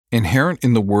Inherent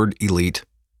in the word elite,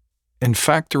 and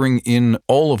factoring in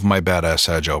all of my Badass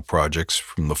Agile projects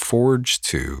from the Forge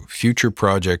to future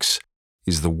projects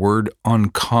is the word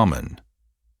uncommon.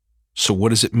 So what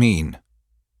does it mean?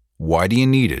 Why do you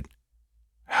need it?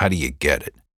 How do you get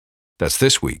it? That's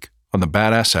this week on the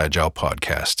Badass Agile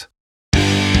podcast.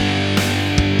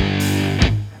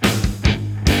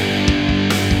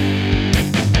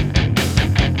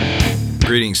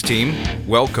 Greetings, team.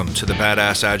 Welcome to the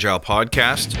Badass Agile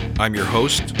podcast. I'm your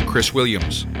host, Chris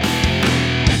Williams.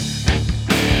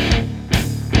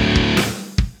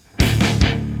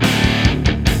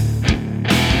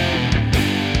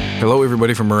 Hello,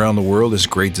 everybody from around the world. It's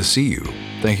great to see you.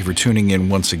 Thank you for tuning in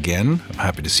once again. I'm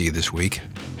happy to see you this week.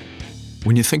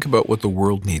 When you think about what the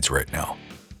world needs right now,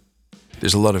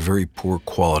 there's a lot of very poor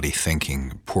quality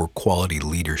thinking, poor quality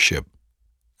leadership.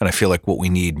 And I feel like what we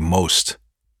need most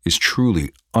is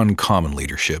truly uncommon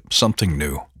leadership, something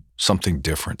new, something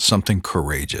different, something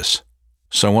courageous.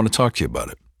 So I want to talk to you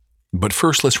about it. But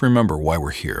first, let's remember why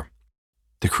we're here.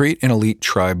 To create an elite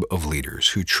tribe of leaders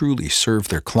who truly serve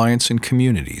their clients and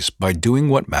communities by doing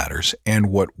what matters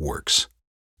and what works,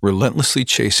 relentlessly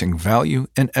chasing value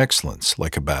and excellence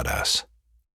like a badass.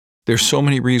 There's so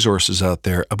many resources out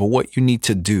there about what you need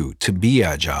to do to be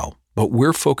agile, but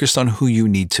we're focused on who you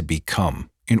need to become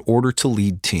in order to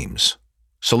lead teams.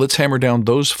 So let's hammer down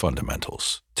those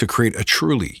fundamentals to create a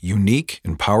truly unique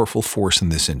and powerful force in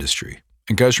this industry.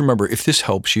 And guys, remember, if this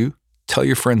helps you, tell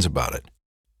your friends about it.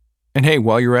 And hey,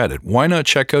 while you're at it, why not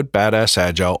check out Badass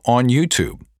Agile on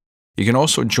YouTube? You can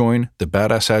also join the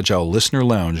Badass Agile Listener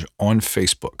Lounge on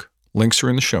Facebook. Links are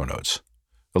in the show notes.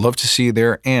 I'd love to see you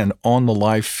there and on the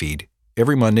live feed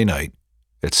every Monday night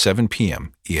at 7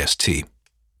 p.m. EST.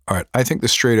 All right, I think the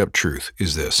straight up truth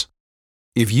is this.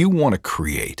 If you want to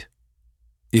create,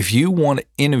 if you want to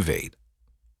innovate,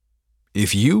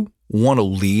 if you want to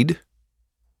lead,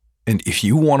 and if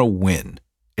you want to win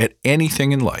at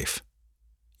anything in life,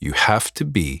 you have to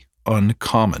be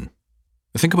uncommon.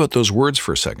 Think about those words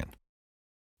for a second.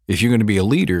 If you're going to be a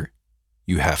leader,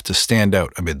 you have to stand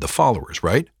out amid the followers,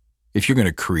 right? If you're going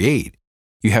to create,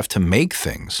 you have to make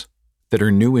things that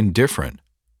are new and different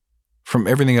from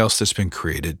everything else that's been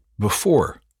created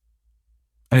before.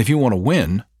 And if you want to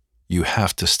win, you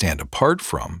have to stand apart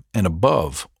from and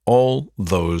above all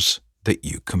those that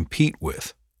you compete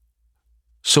with.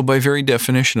 So by very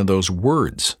definition of those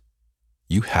words,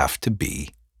 you have to be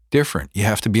different. You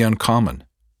have to be uncommon.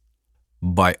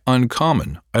 By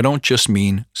uncommon, I don't just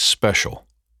mean special.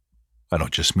 I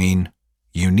don't just mean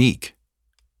unique.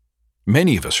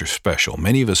 Many of us are special.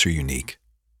 Many of us are unique.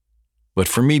 But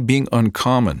for me, being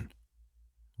uncommon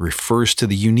refers to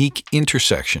the unique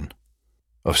intersection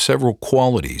of several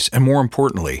qualities and, more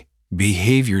importantly,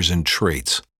 behaviors and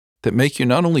traits that make you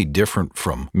not only different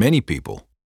from many people,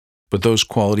 but those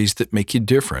qualities that make you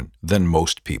different than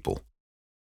most people.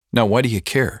 Now, why do you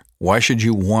care? Why should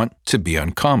you want to be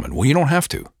uncommon? Well, you don't have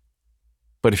to.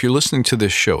 But if you're listening to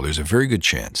this show, there's a very good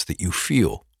chance that you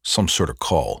feel some sort of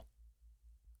call.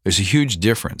 There's a huge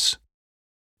difference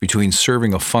between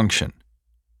serving a function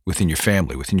within your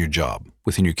family, within your job,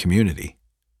 within your community,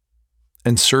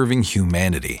 and serving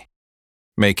humanity.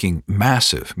 Making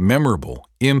massive, memorable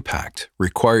impact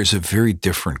requires a very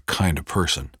different kind of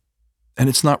person. And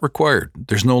it's not required.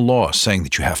 There's no law saying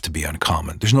that you have to be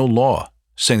uncommon. There's no law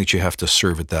saying that you have to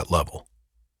serve at that level.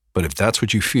 But if that's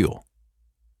what you feel,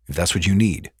 if that's what you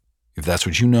need, if that's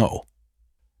what you know,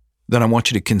 then I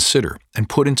want you to consider and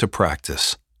put into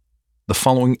practice the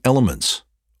following elements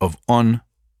of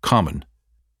uncommon.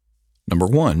 Number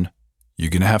one, you're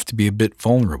going to have to be a bit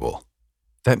vulnerable.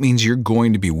 That means you're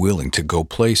going to be willing to go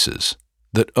places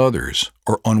that others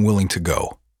are unwilling to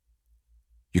go.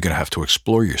 You're going to have to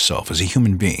explore yourself as a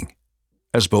human being,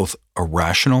 as both a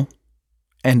rational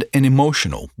and an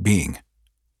emotional being.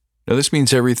 Now, this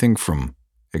means everything from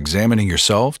examining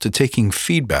yourself to taking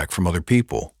feedback from other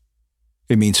people.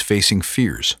 It means facing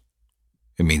fears.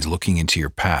 It means looking into your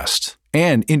past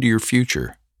and into your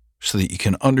future so that you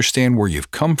can understand where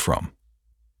you've come from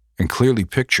and clearly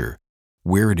picture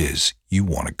where it is you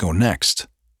want to go next.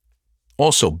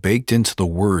 Also baked into the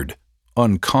word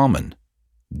uncommon,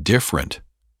 different,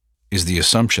 is the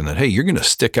assumption that, hey, you're going to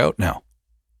stick out now.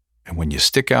 And when you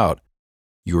stick out,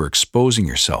 you're exposing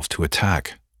yourself to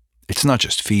attack. It's not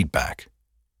just feedback.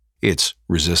 It's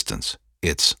resistance.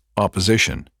 It's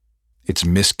opposition. It's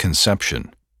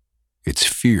misconception. It's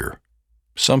fear.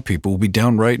 Some people will be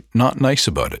downright not nice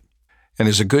about it. And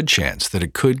there's a good chance that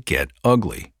it could get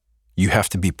ugly. You have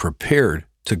to be prepared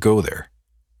to go there.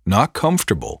 Not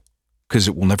comfortable, because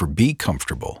it will never be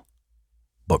comfortable,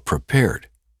 but prepared.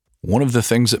 One of the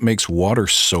things that makes water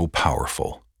so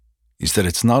powerful is that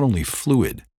it's not only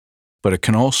fluid, but it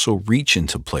can also reach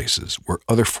into places where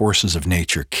other forces of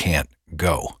nature can't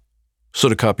go. So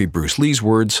to copy Bruce Lee's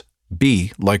words,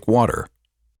 be like water.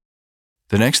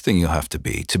 The next thing you'll have to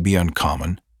be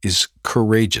uncommon, is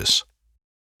courageous.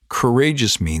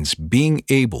 Courageous means being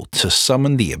able to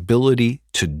summon the ability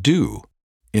to do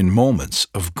in moments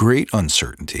of great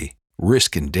uncertainty,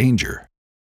 risk, and danger.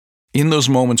 In those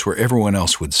moments where everyone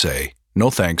else would say, "No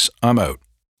thanks, I'm out,"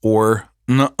 or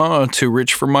 "Nuh-uh, too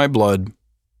rich for my blood,"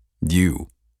 you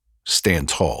stand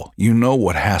tall. You know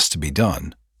what has to be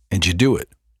done, and you do it.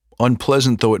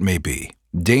 Unpleasant though it may be,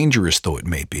 dangerous though it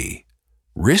may be,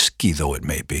 risky though it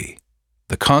may be,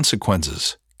 the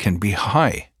consequences can be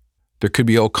high. There could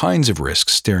be all kinds of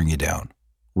risks staring you down.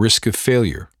 Risk of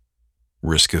failure,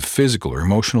 risk of physical or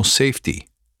emotional safety.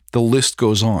 The list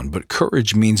goes on, but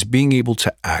courage means being able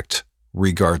to act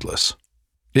regardless.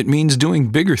 It means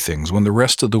doing bigger things when the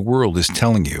rest of the world is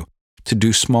telling you to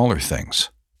do smaller things.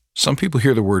 Some people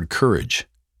hear the word courage,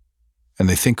 and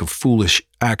they think of foolish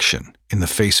action in the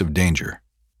face of danger.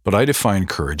 But I define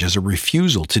courage as a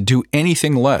refusal to do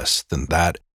anything less than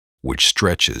that which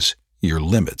stretches your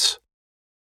limits.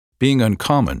 Being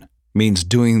uncommon means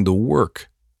doing the work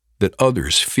that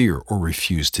others fear or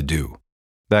refuse to do.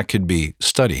 That could be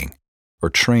studying or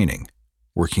training,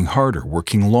 working harder,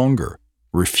 working longer,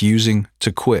 refusing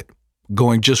to quit,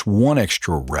 going just one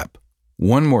extra rep,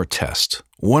 one more test,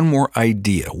 one more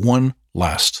idea, one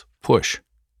last push.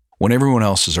 When everyone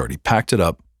else has already packed it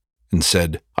up and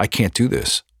said, "I can't do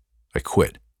this, I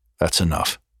quit. That's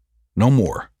enough. No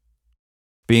more."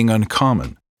 Being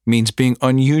uncommon means being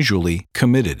unusually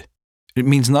committed. It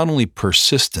means not only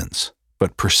persistence,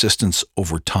 but persistence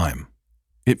over time.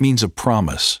 It means a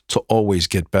promise to always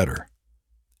get better.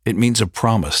 It means a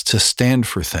promise to stand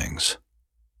for things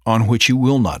on which you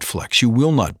will not flex, you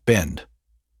will not bend.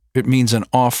 It means an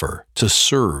offer to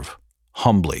serve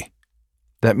humbly.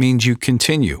 That means you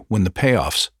continue when the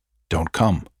payoffs don't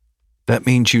come. That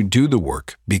means you do the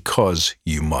work because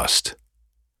you must.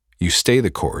 You stay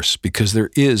the course because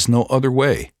there is no other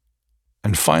way.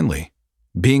 And finally,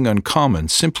 being uncommon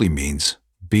simply means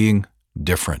being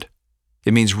different.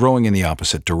 It means rowing in the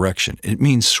opposite direction. It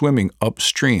means swimming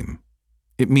upstream.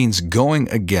 It means going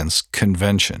against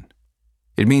convention.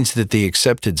 It means that the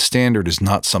accepted standard is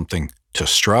not something to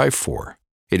strive for.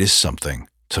 It is something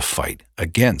to fight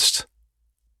against.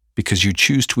 Because you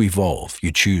choose to evolve,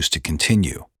 you choose to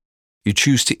continue. You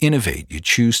choose to innovate, you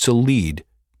choose to lead,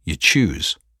 you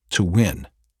choose to win.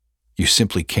 You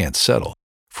simply can't settle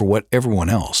for what everyone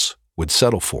else would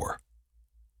settle for.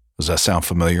 Does that sound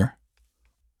familiar?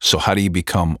 So how do you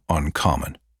become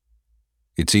uncommon?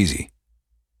 It's easy.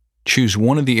 Choose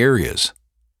one of the areas: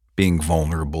 being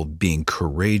vulnerable, being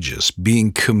courageous,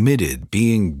 being committed,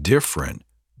 being different,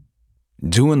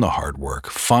 doing the hard work.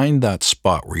 Find that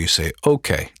spot where you say,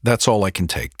 "Okay, that's all I can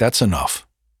take. That's enough.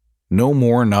 No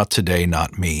more, not today,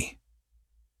 not me."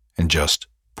 And just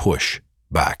push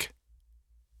back.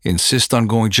 Insist on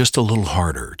going just a little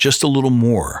harder, just a little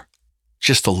more,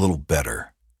 just a little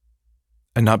better.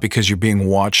 And not because you're being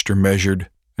watched or measured,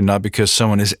 and not because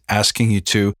someone is asking you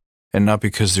to, and not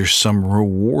because there's some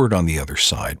reward on the other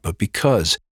side, but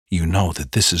because you know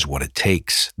that this is what it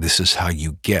takes. This is how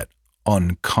you get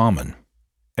uncommon.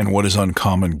 And what does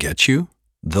uncommon get you?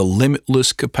 The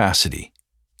limitless capacity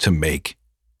to make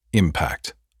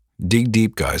impact. Dig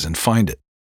deep, guys, and find it.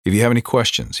 If you have any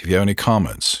questions, if you have any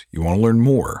comments, you want to learn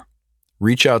more,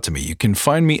 reach out to me. You can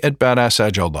find me at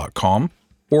badassagile.com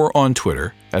or on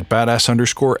Twitter at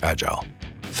badass_agile.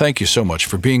 Thank you so much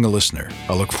for being a listener.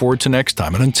 I look forward to next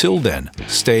time, and until then,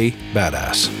 stay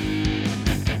badass.